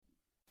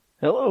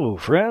Hello,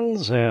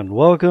 friends, and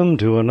welcome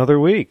to another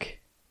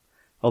week.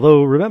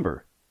 Although,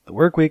 remember, the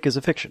work week is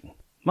a fiction.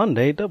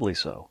 Monday doubly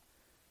so.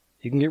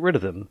 You can get rid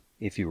of them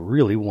if you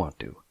really want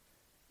to.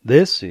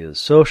 This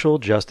is Social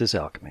Justice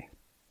Alchemy.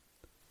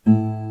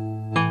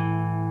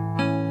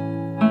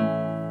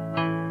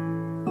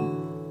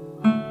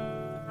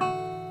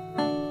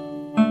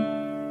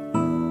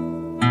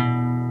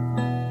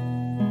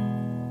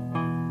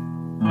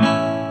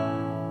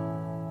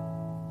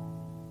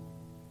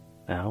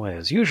 Now,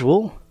 as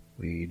usual,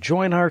 we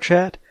join our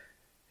chat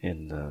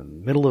in the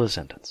middle of a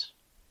sentence.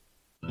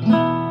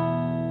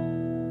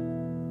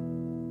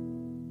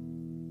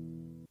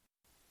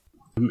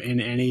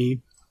 In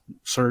any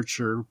search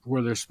or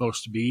where they're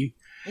supposed to be.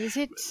 Is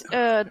it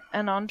an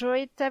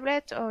Android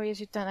tablet or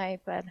is it an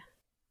iPad?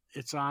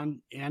 It's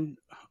on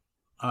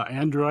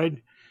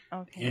Android,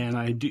 Okay. and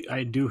I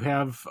do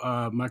have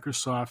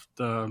Microsoft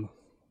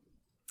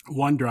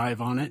OneDrive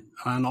on it,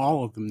 on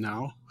all of them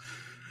now.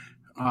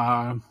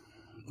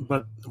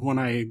 But when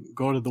I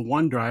go to the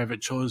OneDrive,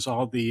 it shows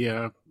all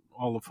the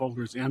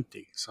folders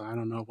empty, so I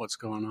don't know what's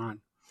going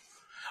on.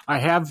 I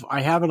have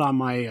it on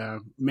my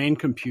main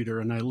computer,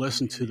 and I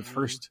listened to the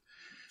first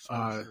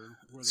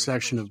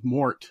section of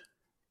Mort.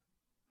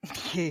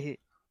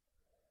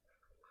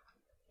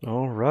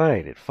 All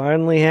right, it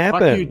finally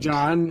happened. Fuck you,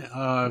 John.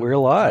 We're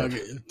live.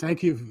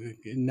 Thank you.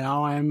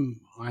 Now I'm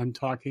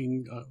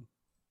talking.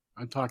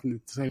 I'm talking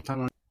at the same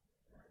time.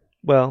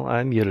 Well,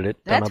 I muted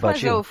it. Don't know That about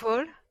was you.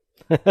 awful.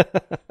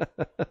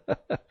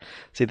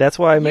 See, that's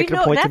why I make a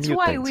point to That's mute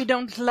why things. we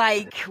don't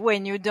like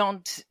when you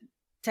don't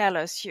tell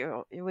us we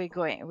are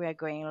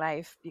going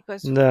live,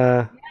 because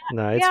Nah, we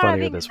it's are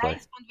funnier having this a way.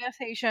 nice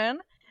conversation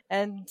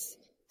and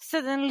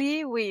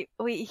suddenly we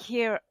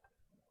hear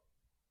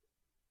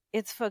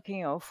it's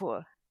fucking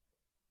awful.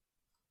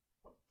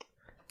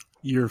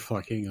 You're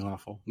fucking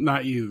awful.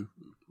 Not you,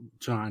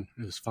 John.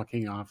 Is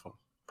fucking awful.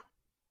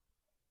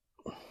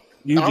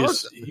 You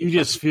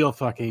just feel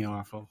fucking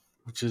awful,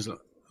 which is a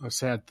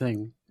sad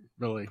thing,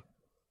 really.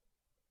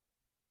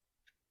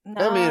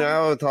 No, I mean,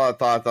 I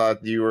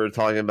thought you were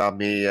talking about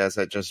me as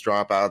I just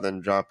drop out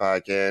and drop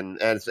back in,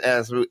 and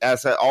as we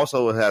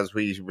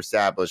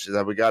established is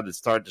that we got to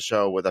start the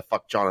show with a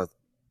fuck Jonathan.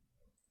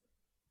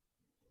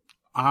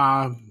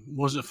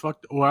 Was it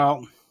fucked?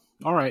 Well,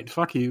 all right,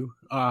 fuck you.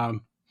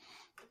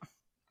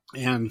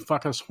 And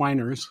fuck us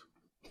whiners.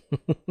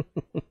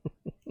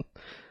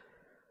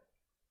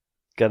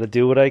 Got to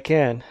do what I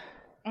can.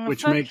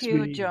 which fuck makes you,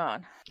 me-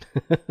 John.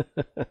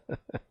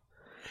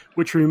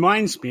 Which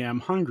reminds me,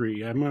 I'm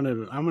hungry. I'm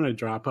gonna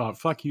drop out.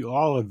 Fuck you,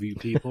 all of you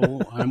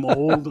people. I'm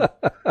old.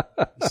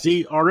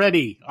 See,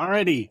 already.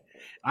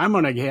 I'm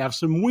gonna have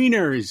some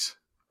wieners.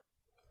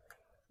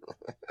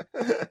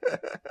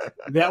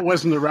 That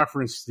wasn't a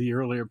reference to the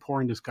earlier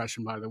porn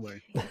discussion, by the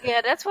way.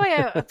 Yeah, that's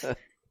why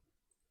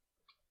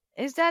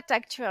is that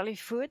actually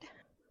food?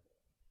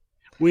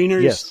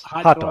 Wieners, Yes,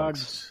 hot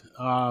dogs.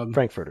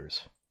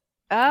 Frankfurters.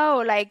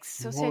 Oh, like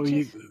Well,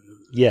 sausages?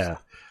 Yeah.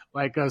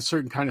 like a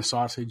certain kind of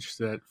sausage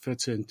that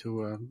fits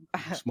into a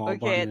small Okay,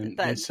 bun, and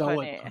they that's sell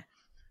funny.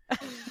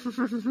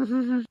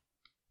 it.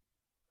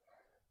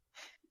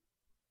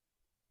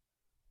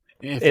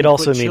 If It you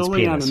also put means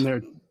chili on penis. them,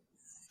 they're-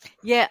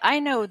 Yeah, I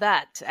know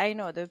that. I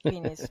know the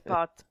penis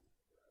part.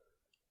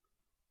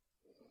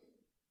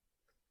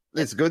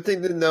 It's a good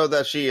thing to know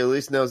that she at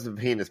least knows the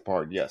penis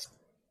part. Yes.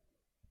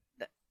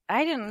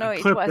 I didn't know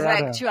it Clip was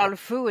that out. actual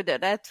food.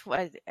 That's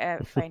why I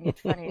find it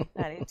funny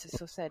that it's a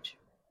sausage.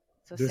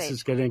 This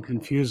is getting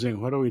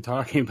confusing. What are we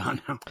talking about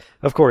now?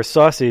 Of course,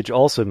 sausage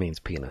also means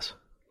penis.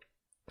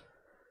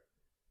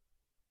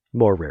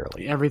 More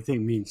rarely.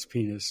 Everything means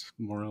penis,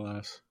 more or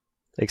less.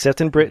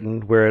 Except in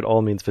Britain, where it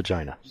all means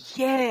vagina.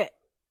 Yeah.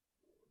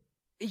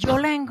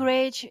 Your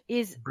language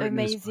is Britain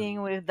is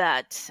amazing with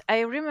that.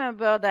 I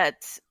remember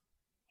that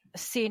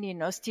scene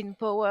in Austin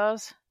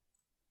Powers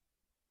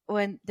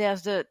when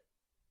there's the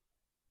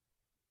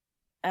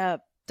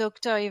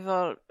Dr.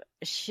 Evil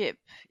ship.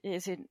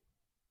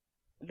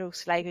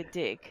 Looks like a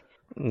dick.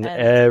 And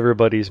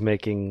everybody's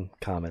making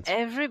comments.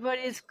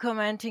 Everybody's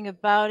commenting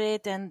about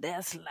it, and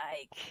there's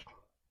like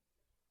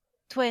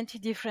 20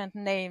 different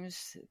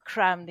names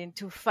crammed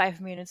into 5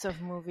 minutes of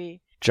movie.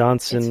 It's very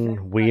Johnson,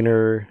 funny.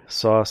 wiener,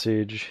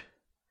 sausage.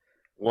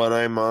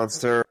 One-eye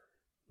monster.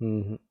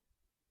 Mhm.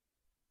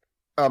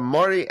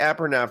 Marty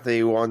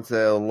Abernathy wants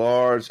a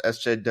large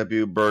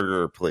SJW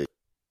burger, please.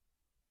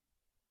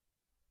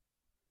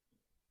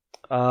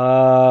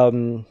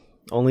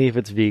 Only if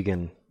it's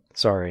vegan.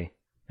 Sorry.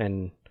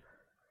 And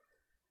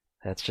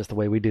that's just the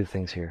way we do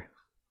things here.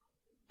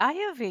 Are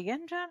you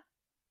vegan, John?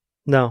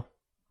 No,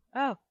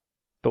 Oh,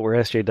 but we're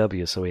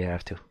SJW, so we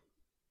have to.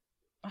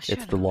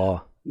 It's the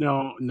law.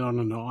 No.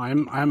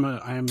 I'm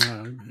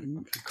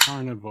a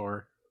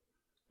carnivore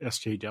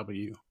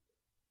SJW.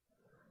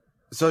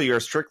 So you're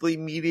strictly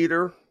meat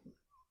eater?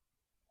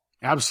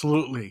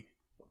 Absolutely.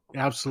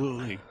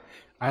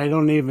 I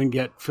don't even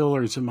get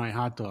fillers in my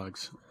hot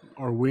dogs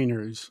or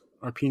wieners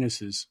or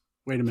penises.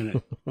 Wait a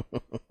minute.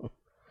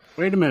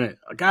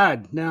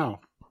 God, no.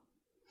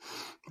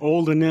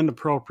 Old and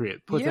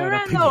inappropriate. Put You're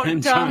that up an old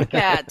again, John.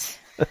 tomcat.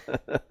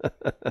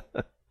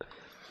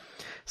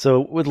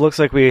 So it looks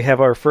like we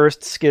have our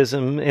first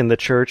schism in the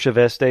Church of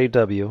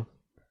SJW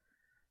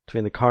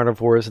between the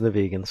carnivores and the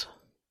vegans.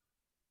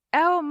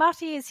 Oh,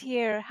 Marty is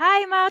here.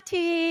 Hi,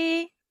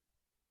 Marty.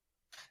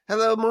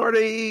 Hello,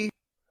 Morty.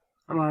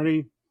 Hi,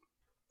 Marty.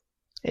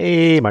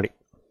 Hey, Marty.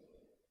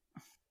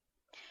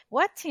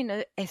 What's in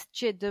a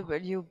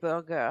SJW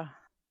burger?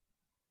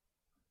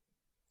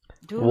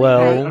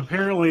 Well-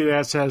 Apparently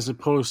that's as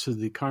opposed to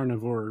the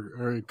carnivore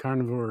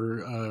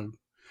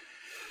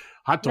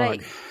hot dog.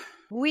 Like,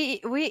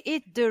 we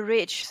eat the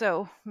rich,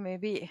 so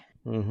maybe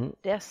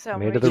there's some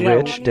Made of the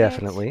rich rich, on it.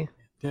 definitely.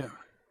 Yeah.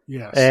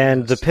 Yes.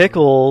 And yes. the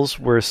pickles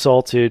were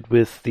salted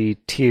with the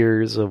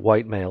tears of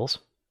white males.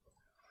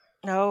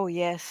 Oh,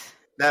 yes.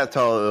 That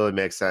totally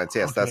makes sense.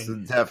 Yes, that's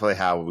Okay. definitely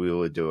how we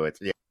would do it.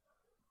 Yeah.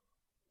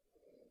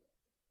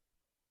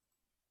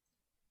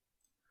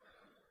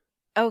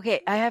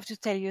 Okay, I have to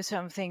tell you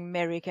something,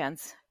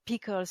 Americans.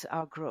 Pickles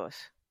are gross.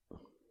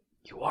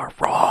 You are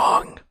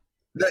wrong.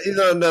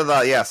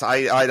 No. Yes,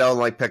 I don't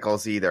like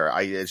pickles either.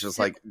 It's just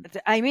like,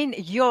 I mean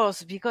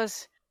yours,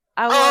 because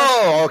I was,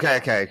 oh,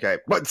 okay.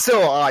 But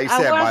still, I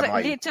stand I by was my.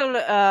 a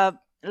little,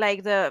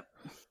 like the...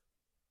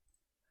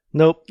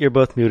 Nope, you're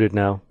both muted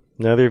now.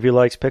 Neither of you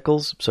likes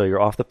pickles, so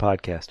you're off the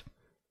podcast.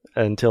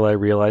 Until I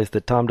realize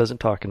that Tom doesn't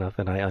talk enough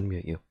and I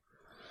unmute you.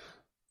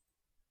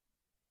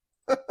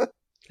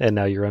 And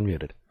now you're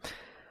unmuted.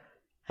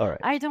 All right.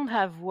 I don't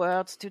have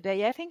words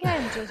today. I think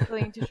I'm just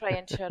going to try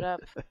and shut up.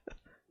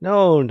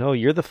 No,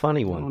 you're the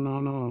funny one.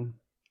 No.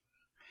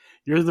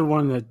 You're the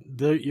one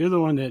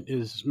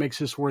that makes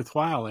this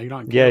worthwhile. I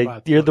don't care Yeah,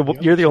 about you're the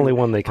you're the other only two.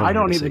 one they come I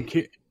don't here to even see.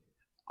 care.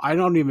 I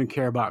don't even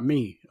care about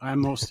me. I'm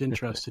most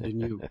interested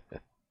in you.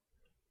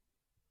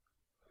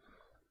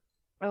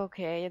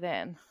 Okay,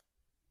 then.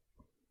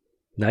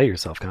 Now you're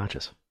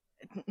self-conscious.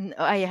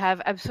 I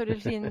have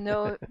absolutely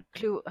no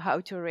clue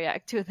how to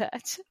react to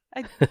that.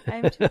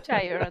 I'm too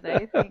tired,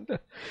 I think.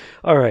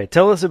 All right,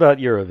 tell us about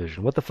Eurovision.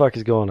 What the fuck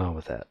is going on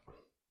with that?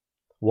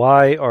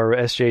 Why are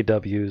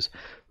SJWs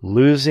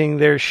losing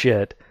their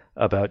shit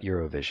about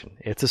Eurovision?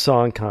 It's a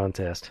song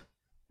contest.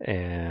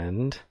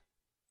 And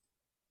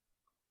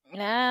do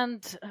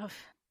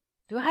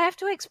I have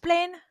to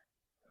explain?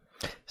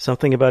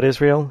 something about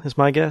Israel is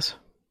my guess.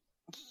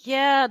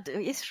 Yeah,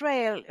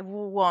 Israel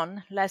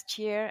won last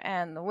year,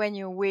 and when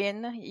you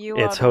win,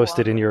 It's are the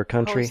hosted in one your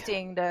country?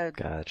 hosting the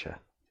Gotcha.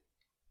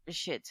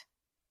 shit.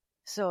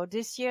 So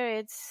this year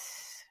it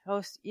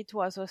was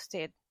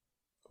hosted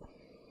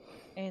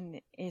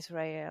in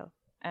Israel,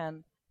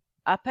 and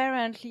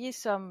apparently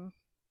some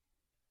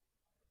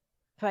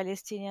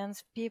Palestinian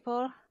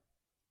people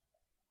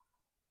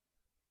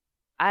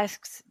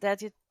asked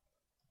that it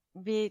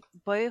be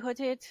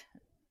boycotted.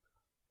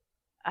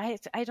 I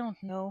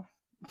don't know.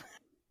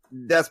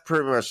 That's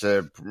pretty much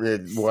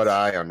what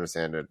I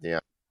understand it. Yeah.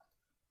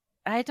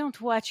 I don't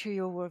watch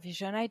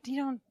Eurovision. I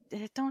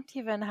don't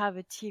even have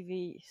a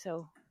TV,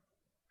 so.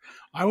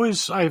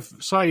 I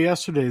saw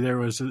yesterday there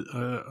was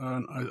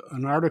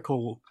an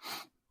article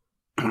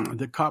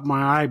that caught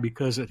my eye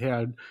because it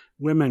had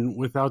women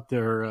without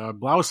their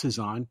blouses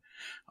on,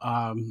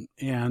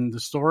 and the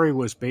story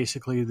was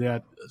basically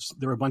that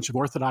there were a bunch of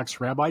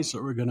Orthodox rabbis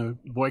that were going to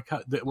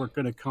boycott, that were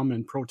going to come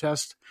and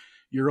protest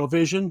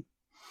Eurovision.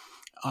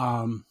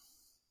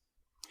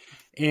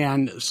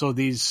 And so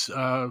these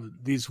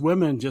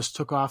women just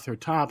took off their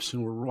tops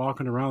and were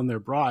walking around their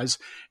bras,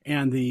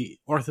 and the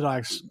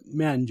Orthodox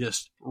men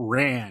just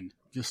ran,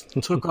 just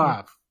took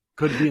off.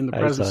 Couldn't be in the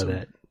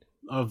presence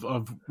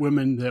of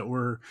women that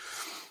were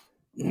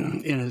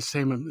in a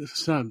same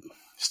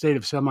state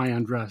of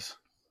semi-undress.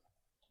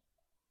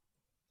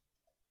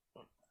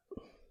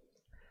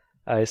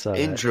 I saw that.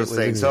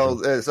 Interesting.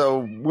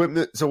 So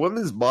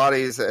women's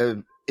bodies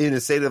in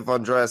a state of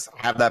undress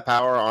have that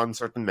power on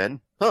certain men?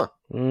 Huh.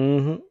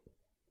 Mm-hmm.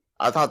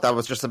 I thought that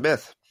was just a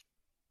myth.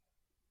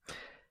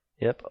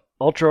 Yep.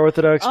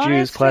 Ultra-Orthodox Jews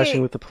Honestly,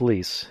 clashing with the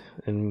police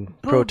in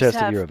protest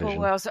of boobs have Eurovision.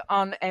 powers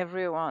on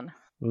everyone,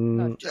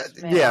 not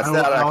just men. Yes,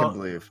 that I can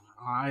believe.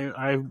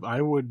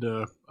 I would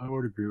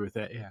agree with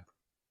that. Yeah.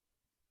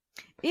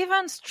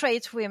 Even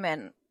straight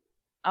women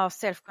are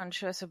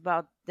self-conscious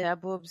about their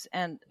boobs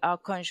and are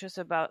conscious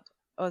about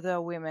other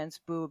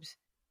women's boobs.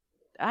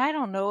 I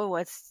don't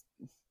know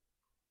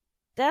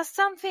there's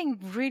something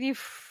really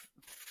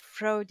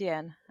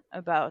Freudian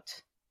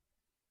about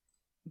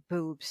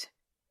boobs.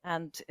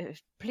 And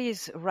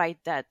please spell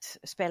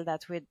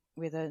that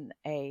with an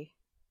A.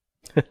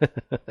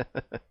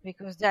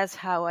 Because that's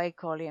how I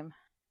call him.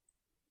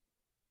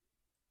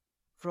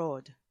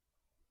 Fraud.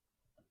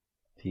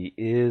 He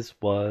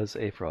was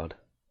a fraud.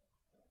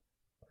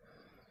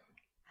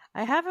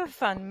 I have a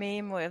fun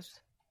meme with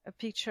a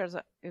picture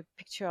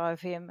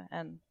of him,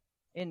 and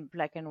in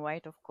black and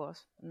white, of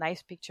course. A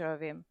nice picture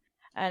of him.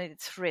 And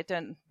it's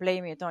written,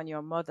 blame it on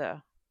your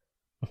mother.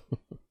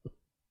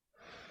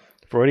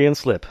 Freudian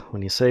slip,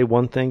 when you say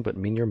one thing but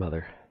mean your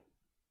mother.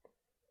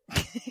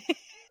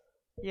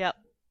 Yep.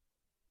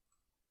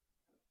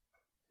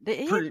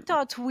 He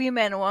thought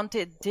women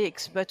wanted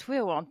dicks, but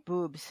we want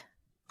boobs.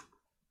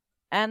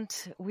 And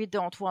we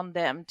don't want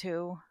them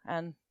to.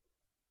 And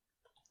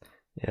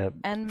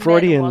men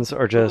Freudians want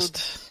are just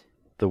boobs.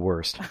 the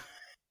worst.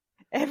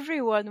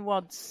 Everyone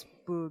wants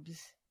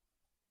boobs.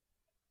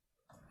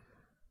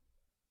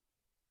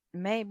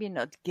 Maybe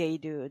not gay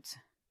dudes.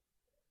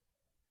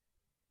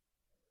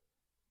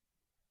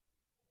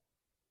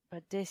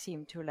 But they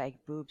seem to like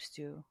boobs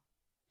too.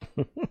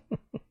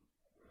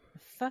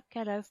 Fuck,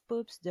 I love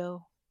boobs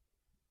though.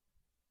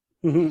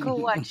 Go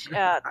watch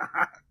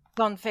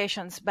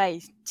Confessions by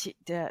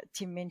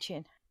Tim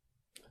Minchin.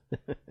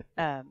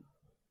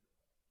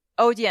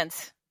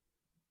 Audience,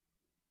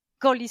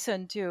 go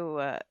listen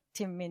to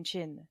Tim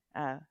Minchin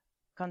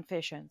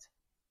Confessions.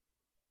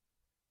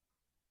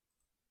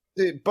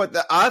 But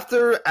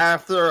after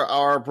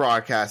our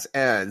broadcast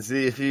ends,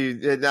 if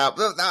you now,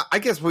 I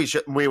guess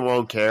we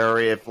won't care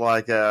if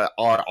like our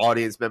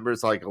audience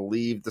members like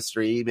leave the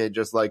stream and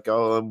just like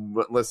go and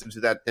listen to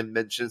that Tim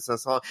Minchin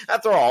song.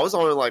 After all, it's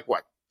only like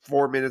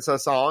 4 minutes a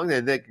song,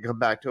 and they can come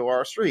back to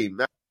our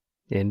stream.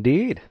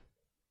 Indeed.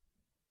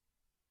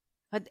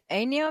 But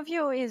any of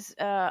you is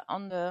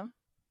on the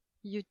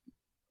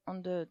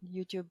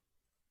YouTube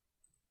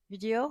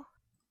video?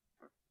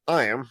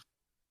 I am.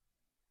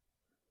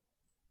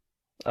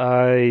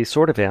 I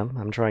sort of am.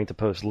 I'm trying to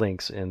post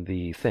links in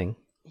the thing.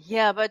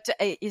 Yeah, but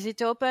is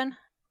it open?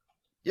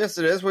 Yes,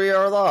 it is. We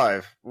are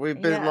live. We've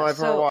been live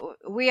for a while.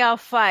 We are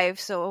 5,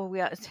 so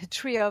we are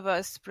 3 of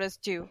us plus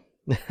 2.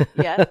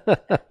 Yeah.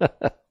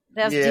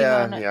 There's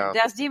Demon. Yeah.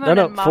 There's Demon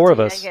and Marty, 4 of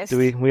us. I guess. Do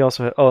we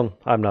also have... Oh,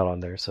 I'm not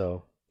on there,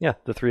 so... Yeah,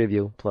 the 3 of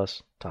you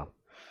plus Tom.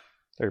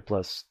 Or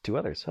plus 2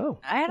 others. Oh,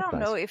 I don't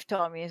nice. know if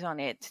Tom is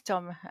on it.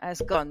 Tom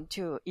has gone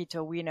to eat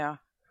a winner.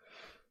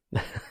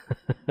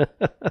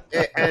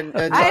 and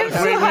I'm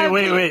so happy.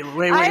 Wait.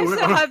 I'm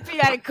so happy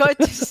I got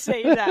to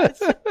say that.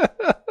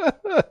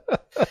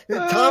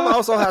 Tom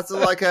also has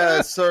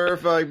to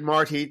serve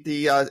Marty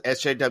the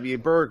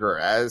SJW burger,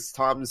 as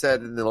Tom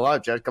said in the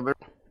live chat.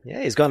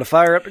 Yeah, he's going to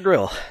fire up the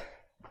grill.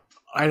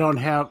 I don't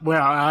have.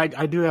 Well, I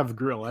do have a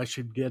grill. I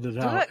should get it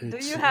out. Do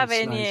you have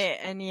nice.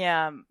 any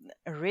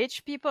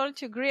rich people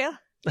to grill?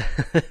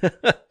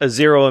 A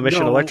zero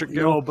emission electric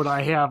grill? No, but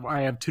I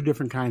have 2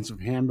 different kinds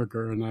of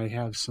hamburger, and I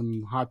have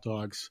some hot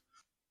dogs,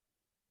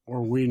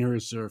 or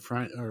wieners, or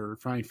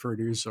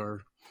frankfurters,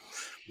 or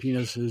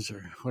penises,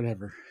 or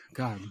whatever.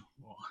 God.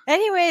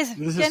 Anyways,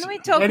 can we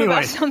talk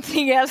about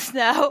something else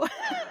now?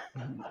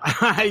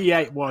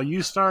 Yeah. Well,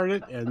 you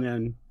started, and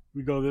then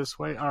we go this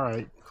way. All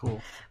right. Cool.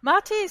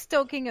 Marty is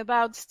talking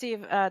about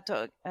Steve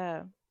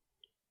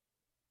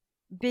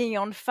being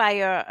on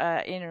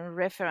fire in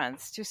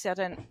reference to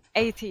certain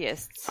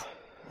atheists,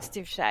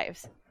 Steve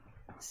Shives.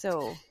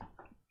 So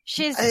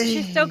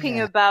she's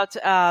talking about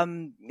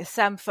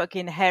Sam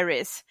fucking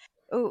Harris,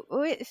 who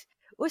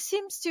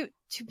seems to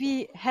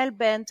be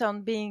hell-bent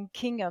on being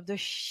king of the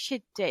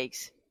shit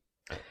takes.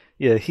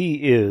 Yeah, he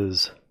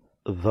is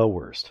the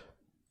worst.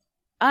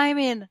 I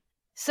mean,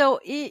 so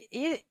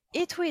he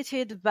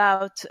tweeted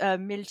about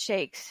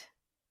milkshakes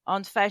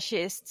on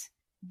fascists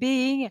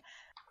being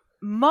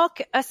mock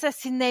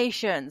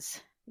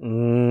assassinations.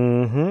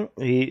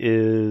 Mm-hmm. He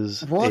is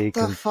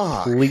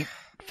complete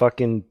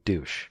fucking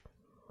douche.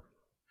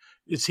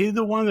 Is he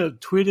the one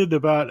that tweeted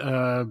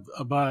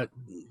about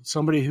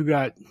somebody who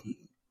got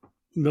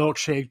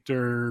milkshaked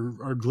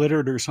or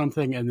glittered or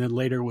something, and then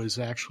later was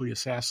actually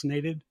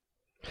assassinated?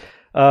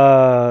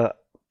 I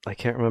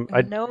can't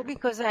remember. No,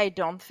 because I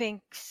don't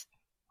think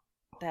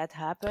that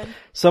happened.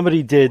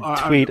 Somebody did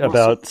tweet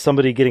about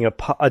somebody getting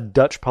a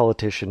Dutch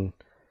politician,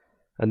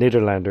 a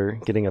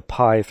Nederlander, getting a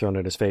pie thrown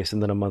at his face,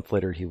 and then a month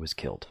later he was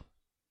killed.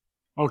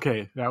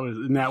 Okay, that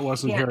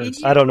wasn't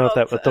Harris. I don't know if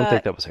that. I don't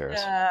think that was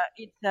Harris.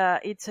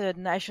 It's a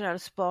national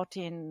sport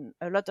in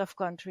a lot of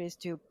countries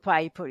to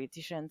pie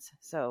politicians.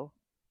 So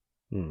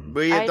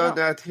we have done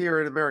that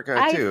here in America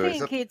too. I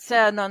think it's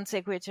a non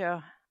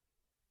sequitur.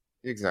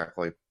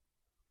 Exactly.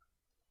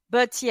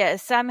 But yeah,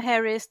 Sam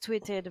Harris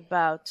tweeted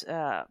about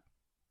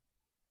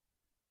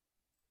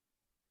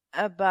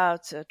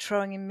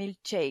throwing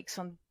milkshakes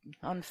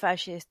on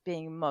fascists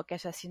being mock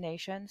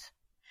assassinations.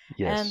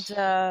 Yes.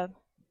 And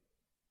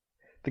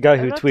the guy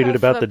who tweeted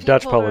about the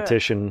Dutch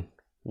politician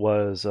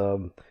was,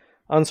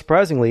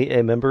 unsurprisingly,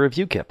 a member of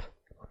UKIP.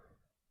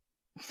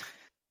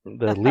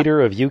 The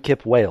leader of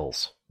UKIP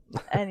Wales.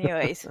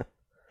 Anyways.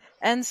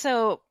 And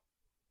so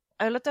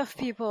a lot of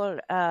people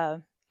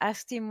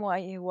asked him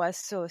why he was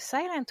so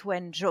silent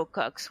when Joe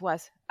Cox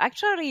was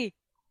actually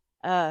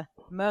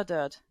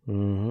murdered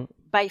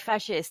by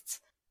fascists.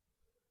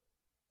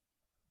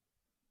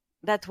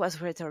 That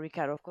was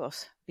rhetorical, of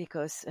course,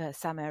 because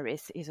Sam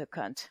Harris is a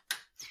cunt.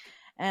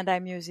 And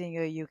I'm using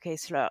a UK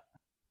slur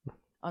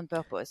on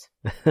purpose.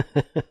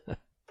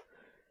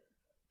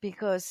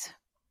 Because,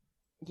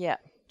 yeah,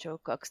 Joe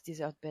Cox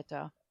deserved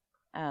better.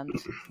 And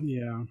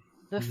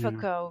the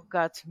fucker who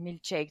got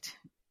milkshaked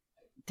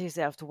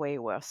deserved way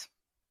worse.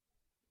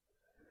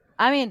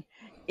 I mean,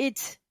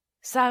 it's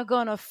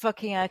Sargon of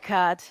fucking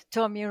Akkad,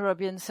 Tommy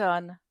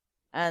Robinson,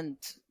 and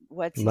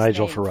what's his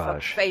Nigel name?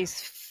 Farage.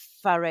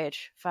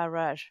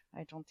 Farage.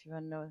 I don't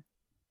even know.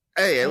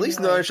 Hey, at least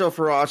Anyway. Nigel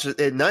Farage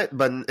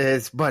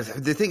but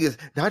the thing is,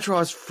 Nigel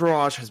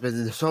Farage has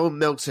been so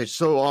milkshake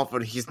so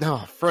often. He's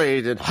now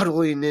afraid and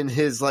huddling in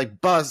his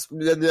like bus,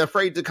 and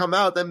afraid to come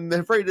out, and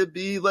afraid to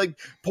be like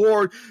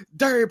being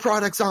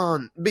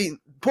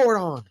poured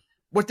on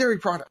with dairy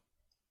products.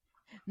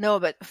 No,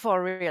 but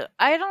for real,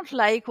 I don't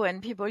like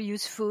when people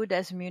use food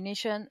as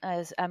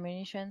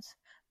ammunitions.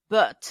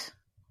 But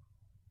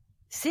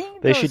seeing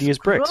They those should use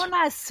bricks.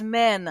 grown-ass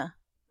men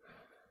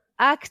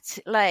act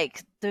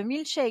like the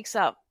milkshakes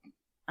are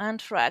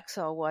anthrax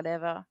or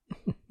whatever,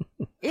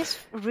 it's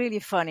really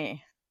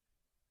funny.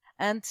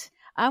 And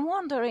I'm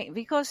wondering,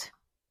 because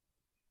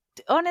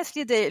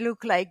honestly, they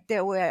look like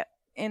they were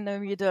in the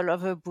middle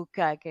of a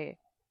bukkake.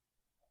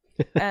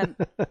 And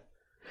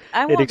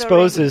I'm It wondering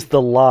exposes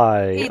the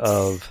lie it's-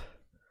 of...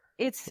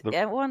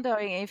 I'm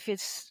wondering if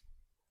it's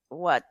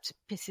what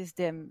pisses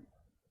them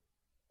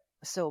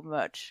so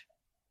much.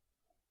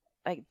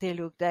 Like they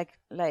look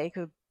like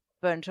a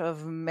bunch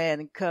of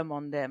men come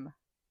on them.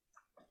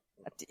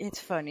 It's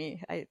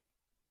funny.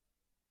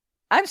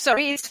 I'm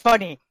sorry, it's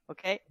funny.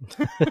 Okay.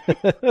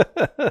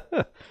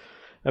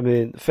 I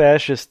mean,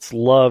 fascists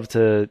love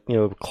to,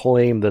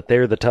 claim that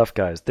they're the tough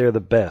guys, they're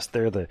the best,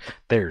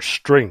 they're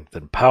strength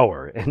and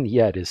power, and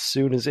yet as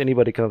soon as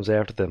anybody comes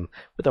after them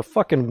with a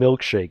fucking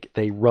milkshake,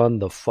 they run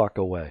the fuck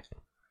away.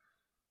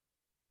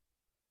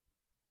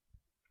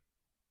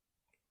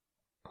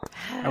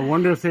 I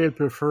wonder if they'd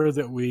prefer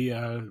that we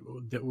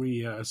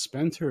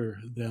Spencer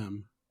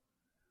them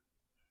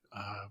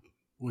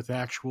with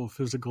actual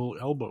physical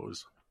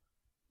elbows.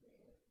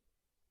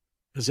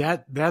 Because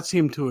that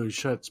seemed to have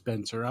shut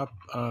Spencer up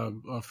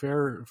a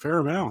fair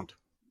amount.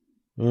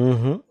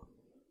 Mm-hmm.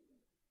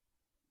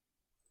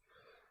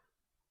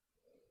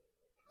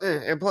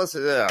 And plus,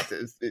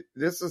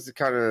 this is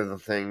kind of the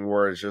thing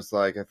where it's just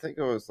like, I think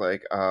it was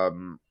like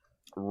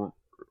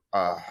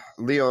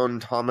Leon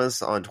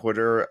Thomas on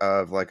Twitter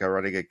of like a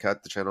Renegade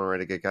Cut, the channel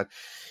Renegade Cut.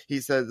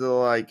 He said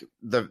like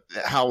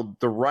how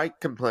the right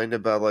complained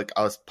about like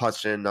us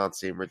punching not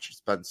seeing Richard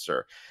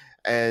Spencer,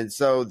 and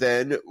so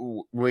then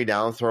we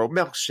now throw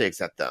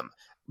milkshakes at them.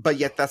 But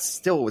yet that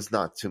still is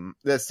too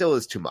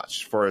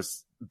much for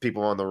us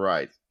people on the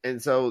right,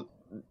 and so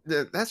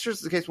that's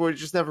just the case where we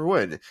just never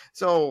win.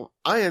 So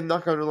I am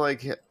not going to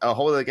like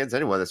hold it against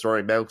anyone that's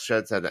throwing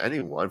milkshakes at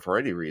anyone for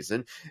any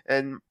reason,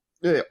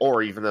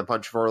 or even a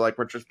punch for like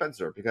Richard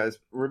Spencer, because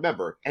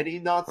remember, any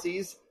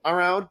Nazis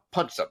around,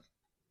 punch them.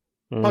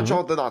 Punch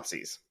all the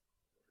Nazis.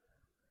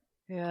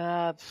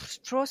 Yeah,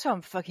 throw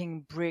some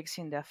fucking bricks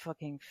in their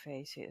fucking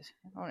faces.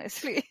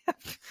 Honestly,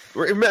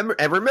 Remember,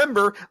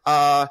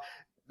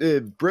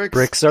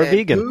 Bricks are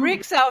vegan. food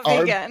bricks are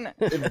vegan.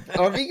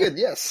 Are vegan,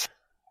 yes.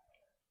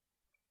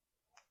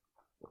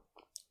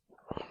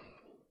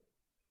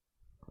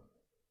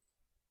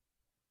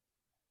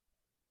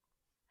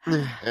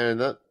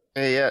 And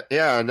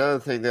another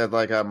thing that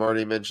like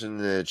Marty mentioned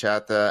in the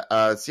chat that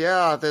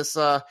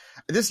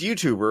this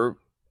YouTuber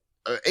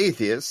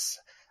atheist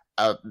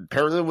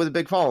apparently with a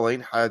big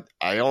following. I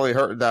only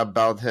heard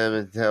about him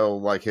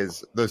until like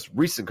this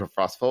recent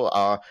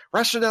kerfuffle.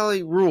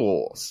 Rationality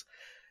Rules.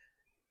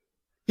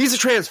 He's a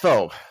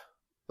transphobe.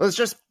 Let's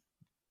just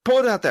pull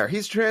it out there.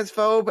 He's a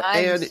transphobe,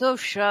 I'm and so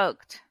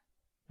shocked.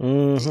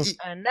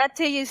 Mm-hmm. An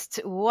atheist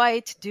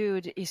white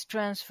dude is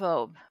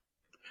transphobe.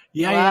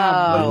 Yeah,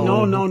 but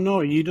Wow.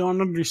 no, you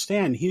don't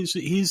understand. He's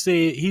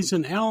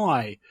an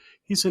ally.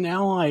 He's an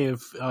ally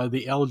of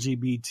the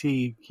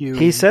LGBTQ.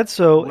 He said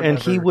so, and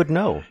he whatever. would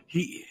know.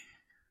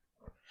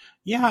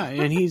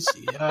 And he's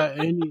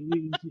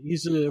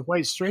a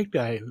white straight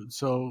guy.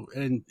 So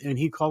and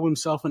he called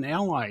himself an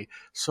ally.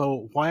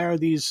 So why are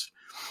these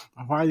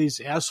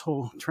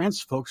asshole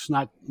trans folks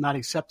not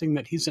accepting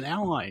that he's an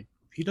ally?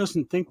 He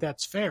doesn't think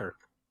that's fair.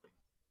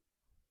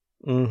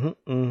 And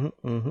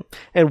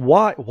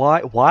why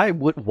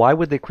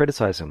would they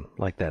criticize him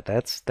like that?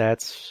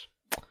 That's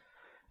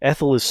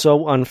Ethel is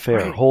so unfair,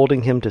 Right.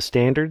 holding him to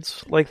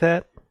standards like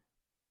that.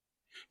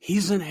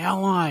 He's an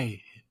ally.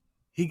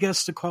 He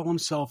gets to call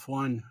himself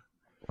one.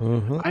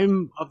 Mm-hmm.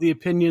 I'm of the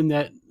opinion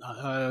that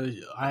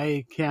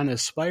I can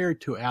aspire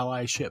to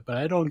allyship, but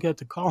I don't get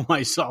to call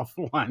myself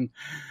one.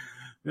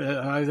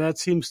 That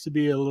seems to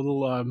be a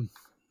little.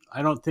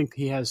 I don't think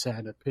he has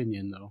that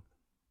opinion, though.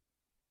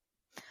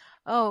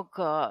 Oh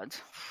God.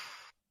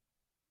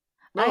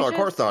 no, of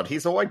course not.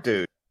 He's a white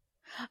dude.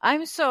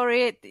 I'm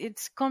sorry,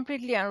 it's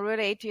completely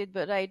unrelated,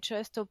 but I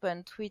just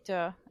opened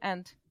Twitter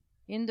and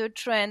in the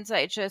trends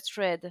I just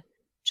read,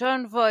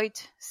 John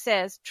Voight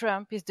says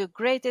Trump is the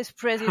greatest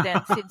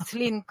president since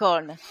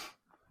Lincoln.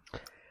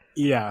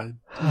 Yeah,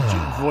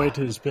 Voight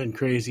has been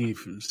crazy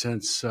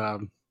since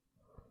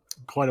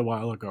quite a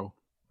while ago.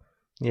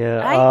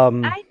 Yeah.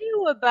 I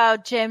knew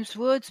about James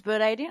Woods,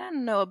 but I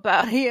didn't know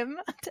about him.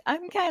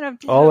 I'm kind of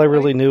all I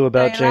really disappointed. knew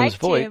about I James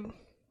liked Voight him.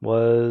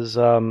 was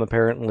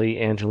apparently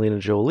Angelina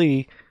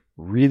Jolie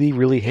really,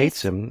 really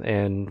hates him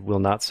and will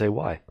not say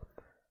why.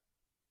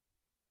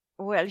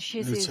 Well,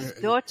 she's It's his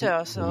a-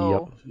 daughter,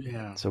 so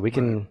Yeah. So we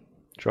can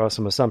draw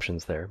some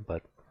assumptions there,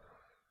 but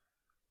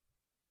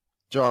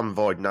John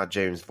Voight, not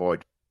James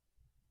Voight.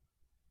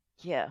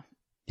 yeah.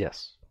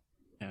 yes.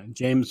 Yeah,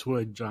 James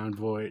Wood, John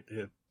Voight.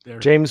 They're-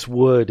 James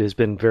Wood has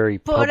been very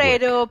public.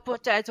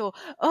 Potato.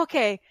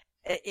 Okay,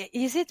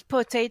 is it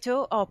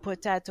potato or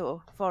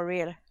potato for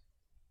real?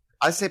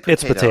 I say potato.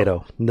 It's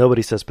potato.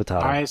 Nobody says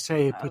potato. I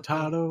say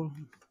potato.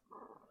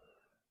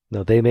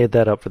 No, they made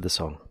that up for the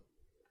song.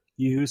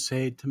 You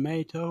say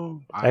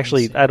tomato.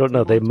 Actually, say I don't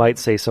know. They tomato. might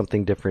say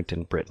something different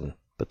in Britain,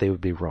 but they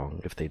would be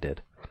wrong if they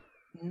did.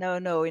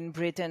 No. In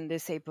Britain they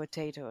say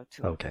potato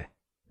too. Okay.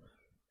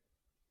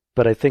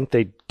 But I think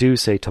they do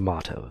say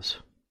tomatoes.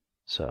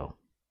 So,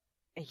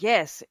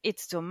 Yes,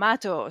 it's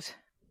tomatoes.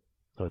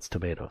 it's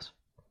tomatoes.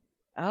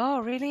 Oh,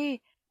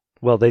 really?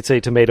 Well, they say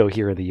tomato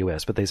here in the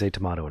U.S., but they say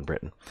tomato in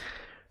Britain.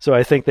 So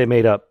I think they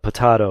made up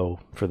potato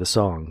for the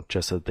song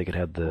just so that they could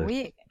have the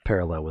We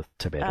parallel with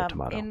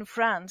tomato. in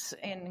France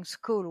in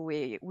school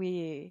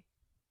we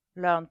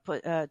learned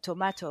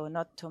tomato,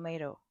 not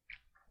tomato.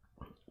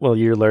 Well,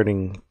 you're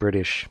learning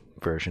British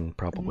version,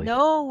 probably.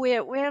 No,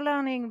 we're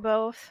learning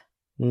both.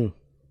 Then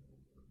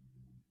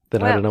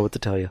I Well, don't know what to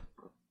tell you.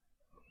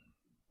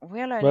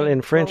 We're learning. Well,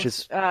 in French, both,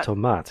 it's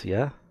tomate,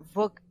 yeah?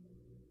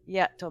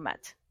 yeah,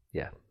 tomate.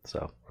 Yeah,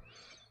 so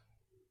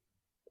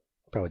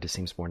probably just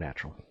seems more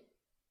natural.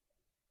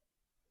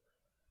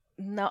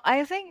 No,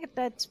 I think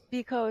that's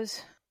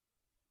because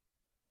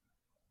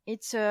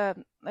it's a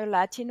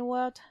Latin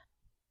word.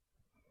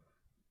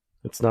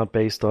 It's not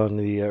based on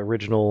the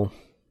original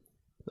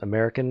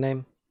American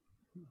name?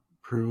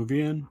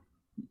 Peruvian,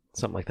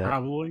 Something like that.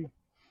 probably.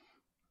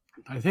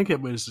 I think it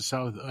was the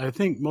South. I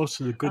think most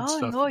of the good Oh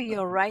stuff. no,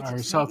 you're right. are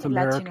It's South not a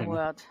Latin American.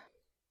 word.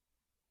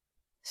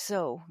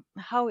 So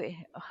how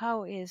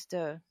is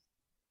the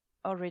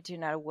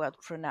original word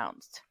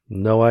pronounced?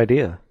 No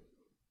idea.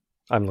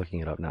 I'm looking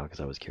it up now because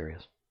I was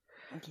curious.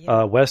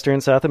 Yeah. Western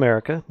South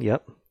America,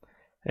 yep.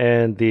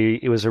 And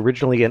it was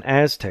originally an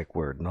Aztec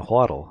word,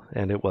 nahuatl,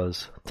 and it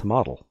was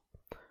tomatl.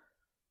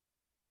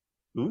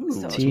 Ooh.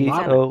 So T-O-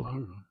 Oh.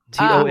 Tomatl.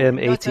 Not an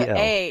A,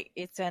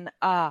 it's an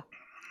A.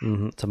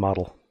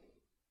 Tomatl.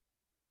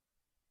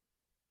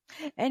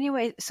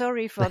 Anyway,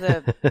 sorry for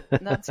the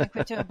non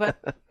sequitur, but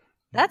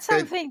that's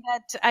something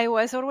that I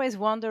was always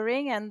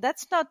wondering, and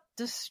that's not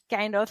the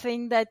kind of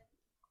thing that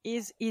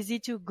is easy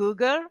to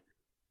Google.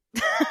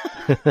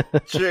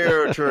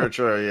 True,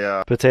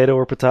 yeah. Potato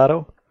or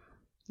potato?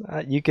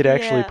 You could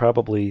actually Yeah.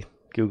 probably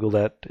Google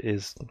that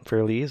is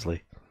fairly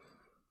easily.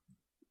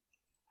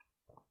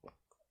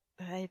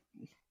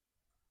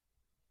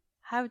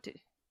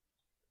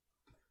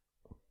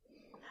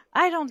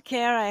 I don't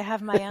care. I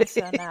have my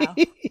answer now.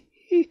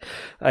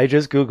 I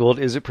just Googled,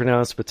 is it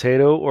pronounced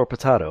potato or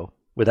potato?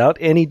 Without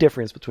any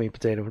difference between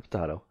potato and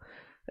potato.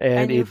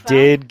 And you it found?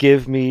 did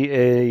give me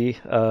a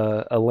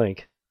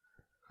link.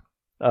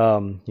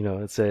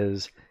 It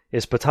says,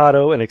 is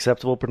potato an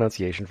acceptable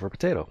pronunciation for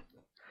potato?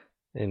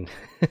 And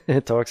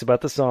it talks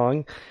about the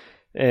song,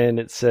 and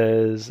it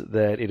says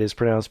that it is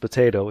pronounced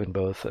potato in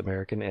both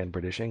American and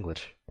British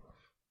English.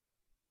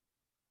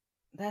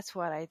 That's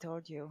what I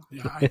told you.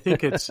 Yeah, I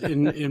think it's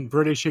in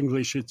British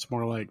English. It's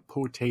more like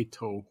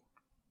potato.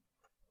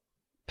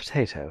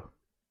 Potato.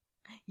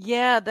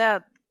 Yeah,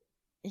 that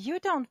you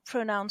don't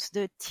pronounce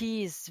the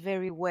T's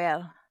very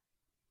well.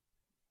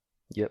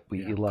 Yep, we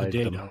Yeah, elide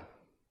them. potato.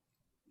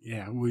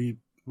 Yeah, we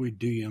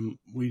do them.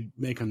 We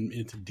make them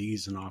into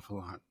D's an awful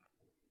lot.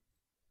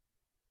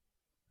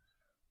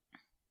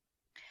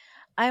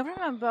 I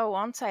remember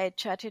once I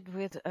chatted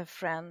with a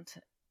friend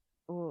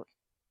who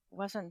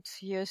wasn't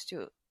used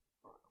to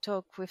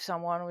talk with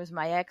someone with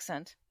my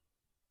accent,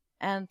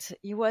 and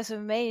he was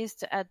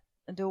amazed at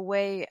the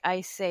way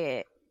I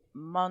say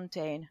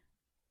mountain,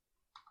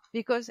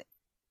 because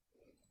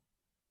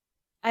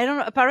I don't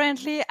know,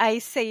 apparently I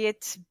say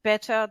it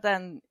better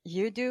than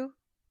you do,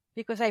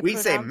 because We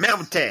say pronounce-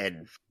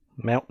 mountain.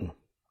 Mountain.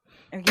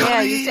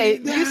 Yeah, you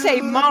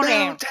say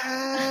mountain.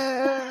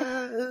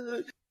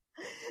 Mountain.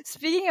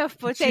 Speaking of Jeez,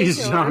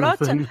 potato,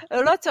 Jonathan.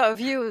 a lot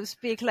of you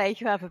speak like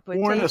you have a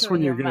potato Warn us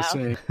when in you're your going to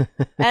mouth.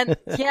 say. And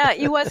yeah,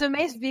 he was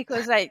amazed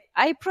because I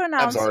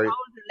pronounce all sorry.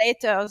 the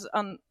letters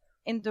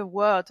in the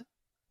word.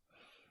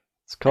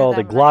 It's called a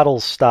I'm like-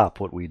 glottal stop,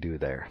 what we do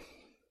there.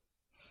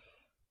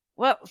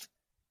 Well,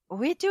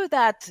 we do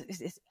that.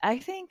 I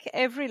think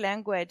every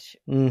language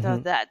Mhm.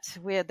 does that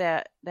with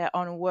their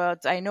own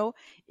words. I know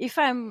if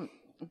I'm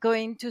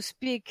going to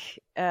speak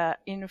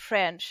in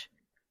French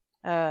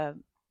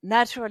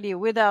naturally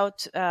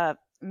without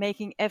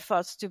making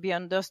efforts to be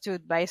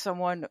understood by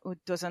someone who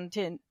doesn't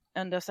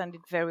understand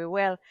it very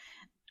well,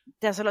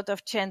 there's a lot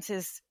of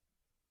chances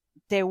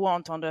they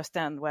won't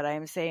understand what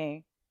I'm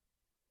saying.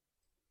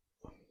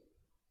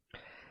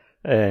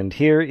 And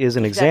here is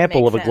an If that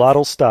example of makes a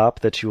glottal stop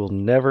that you will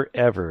never,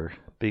 ever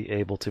be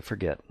able to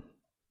forget.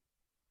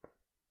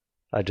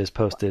 I just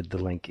posted the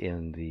link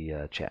in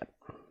the chat.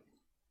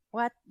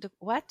 What?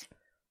 What?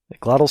 A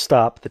glottal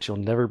stop that you'll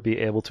never be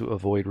able to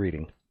avoid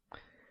reading.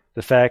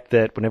 the fact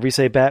that whenever you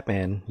say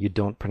Batman, you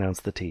don't pronounce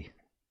the T.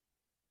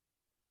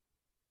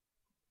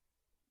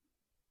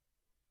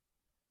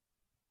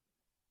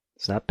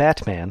 It's not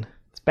Batman,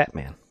 it's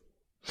Batman.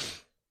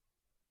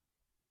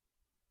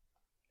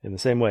 In the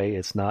same way,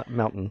 it's not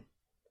mountain.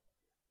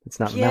 It's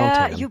not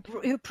mountain. Yeah,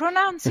 you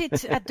pronounce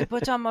it at the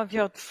bottom of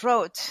your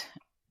throat.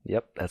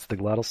 Yep, that's the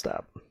glottal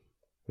stop.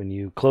 When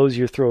you close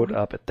your throat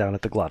up down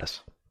at the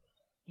glottis.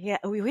 Yeah,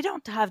 we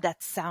don't have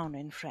that sound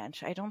in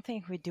French. I don't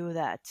think we do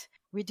that.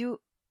 We do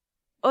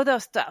other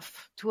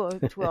stuff to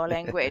our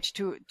language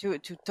to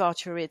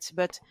torture it.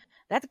 But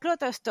that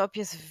glottal stop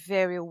is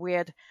very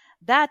weird.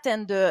 That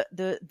and the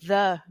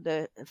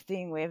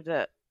thing with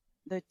the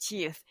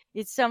teeth.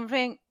 It's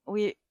something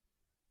we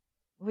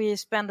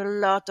spend a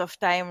lot of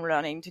time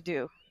learning to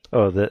do.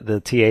 Oh,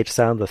 the TH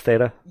sound, the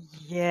theta?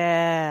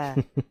 Yeah.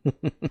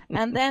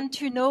 And then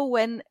to know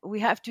when we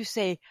have to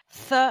say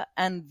th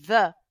and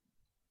the.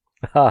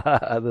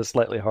 The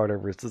slightly harder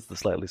versus the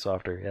slightly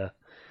softer, yeah.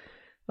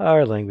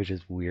 Our language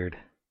is weird.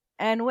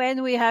 And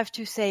when we have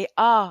to say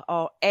R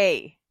or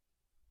A.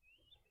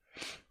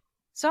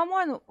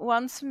 Someone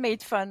once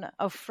made fun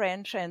of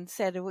French and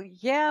said,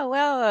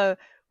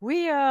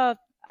 we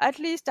at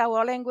least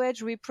our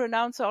language, we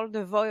pronounce all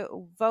the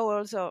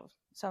vowels or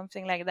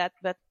something like that,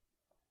 but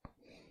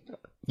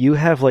you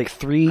have like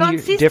 3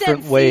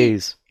 different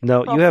ways.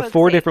 No, you have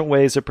 4 different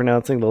ways of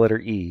pronouncing the letter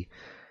E.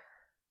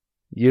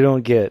 You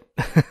don't get.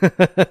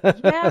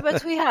 Yeah,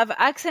 but we have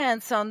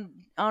accents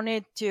on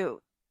it to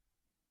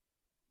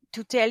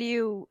tell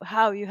you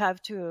how you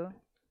have to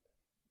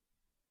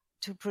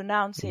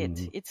pronounce it.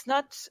 It's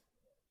not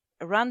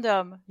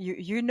random.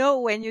 You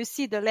know when you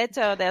see the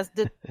letter, there's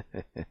the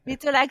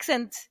little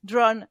accent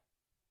drawn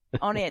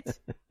on it.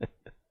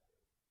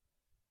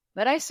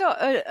 But I saw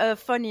a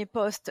funny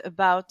post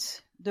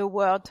about the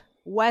word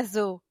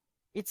oiseau.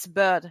 It's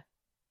bird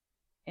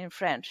in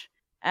French.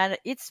 And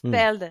it's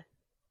spelled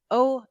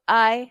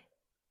O-I-S-E-A-U.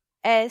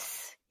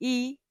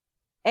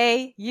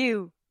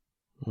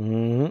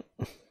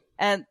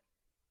 And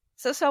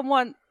so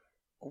someone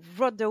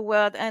wrote the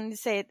word and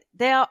said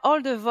they are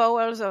all the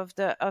vowels of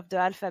the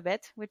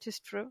alphabet, which is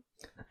true,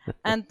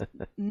 and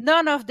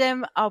none of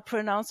them are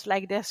pronounced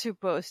like they're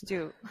supposed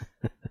to,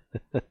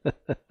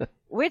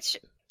 which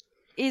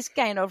is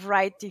kind of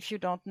right if you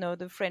don't know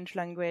the French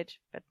language.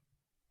 But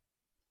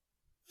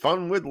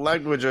fun with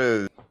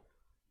languages.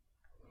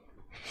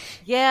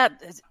 Yeah,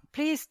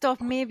 please stop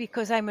me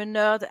because I'm a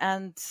nerd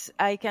and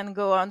I can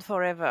go on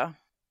forever.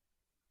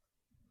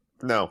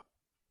 No.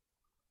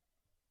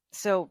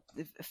 So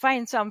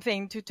find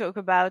something to talk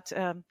about.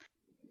 Well,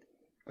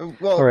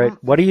 all right.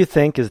 What do you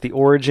think is the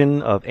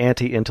origin of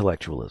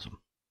anti-intellectualism?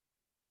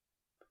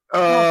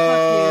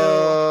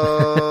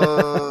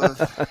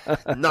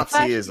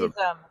 Nazism.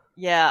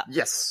 Yeah.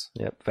 Yes.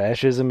 Yep.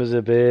 Fascism is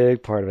a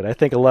big part of it. I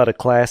think a lot of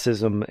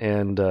classism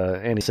and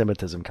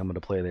anti-Semitism come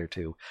into play there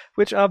too,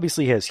 which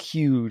obviously has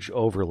huge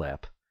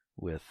overlap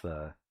with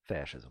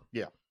fascism.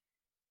 Yeah.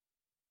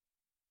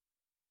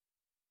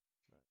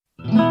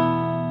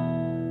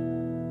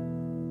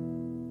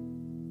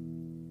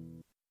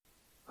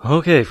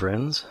 Okay,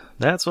 friends,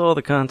 that's all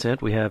the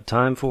content we have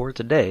time for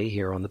today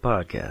here on the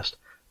podcast.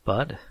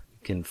 But you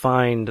can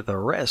find the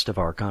rest of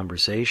our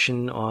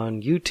conversation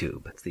on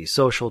YouTube. It's the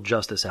Social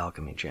Justice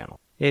Alchemy channel.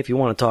 If you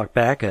want to talk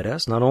back at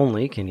us, not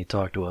only can you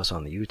talk to us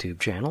on the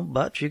YouTube channel,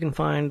 but you can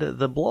find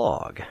the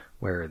blog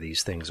where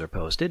these things are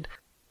posted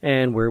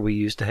and where we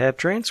used to have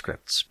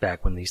transcripts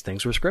back when these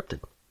things were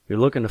scripted. If you're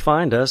looking to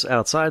find us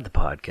outside the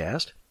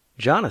podcast,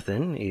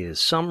 Jonathan is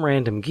Some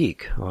Random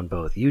Geek on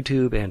both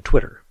YouTube and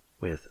Twitter,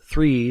 with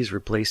 3's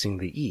replacing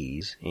the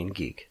E's in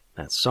geek.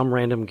 That's Some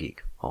Random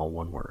Geek, all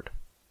one word.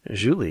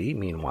 Julie,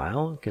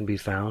 meanwhile, can be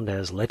found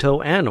as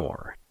Leto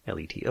Anor,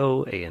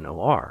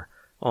 Letoanor,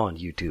 on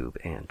YouTube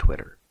and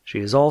Twitter. She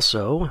is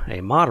also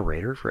a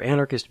moderator for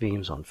Anarchist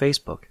Beams on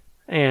Facebook,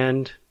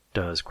 and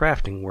does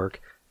crafting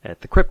work at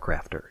The Crypt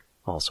Crafter,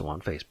 also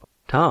on Facebook.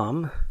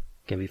 Tom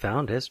can be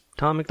found as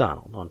Tom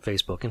McDonald on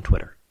Facebook and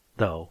Twitter,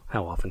 though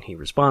how often he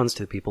responds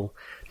to people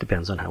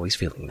depends on how he's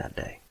feeling that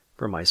day.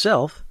 For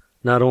myself,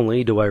 not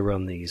only do I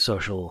run the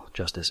Social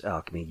Justice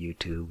Alchemy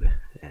YouTube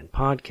and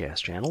podcast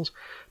channels,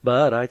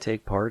 but I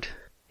take part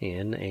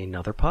in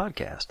another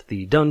podcast,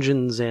 the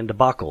Dungeons and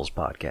Debacles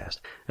podcast,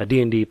 a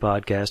D&D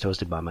podcast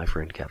hosted by my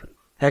friend Kevin.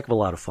 Heck of a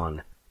lot of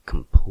fun,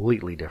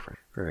 completely different.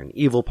 We're an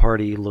evil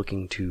party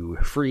looking to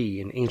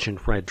free an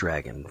ancient red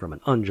dragon from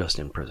an unjust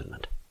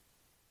imprisonment.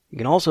 You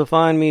can also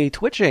find me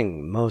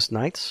twitching most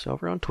nights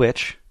over on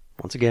Twitch.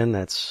 Once again,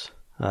 that's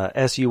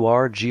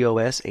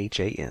Surgoshan,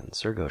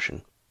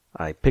 Surgoshan.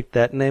 I picked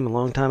that name a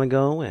long time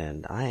ago,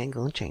 and I ain't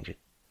gonna change it.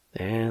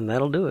 And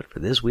that'll do it for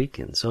this week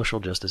in Social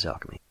Justice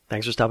Alchemy.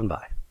 Thanks for stopping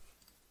by.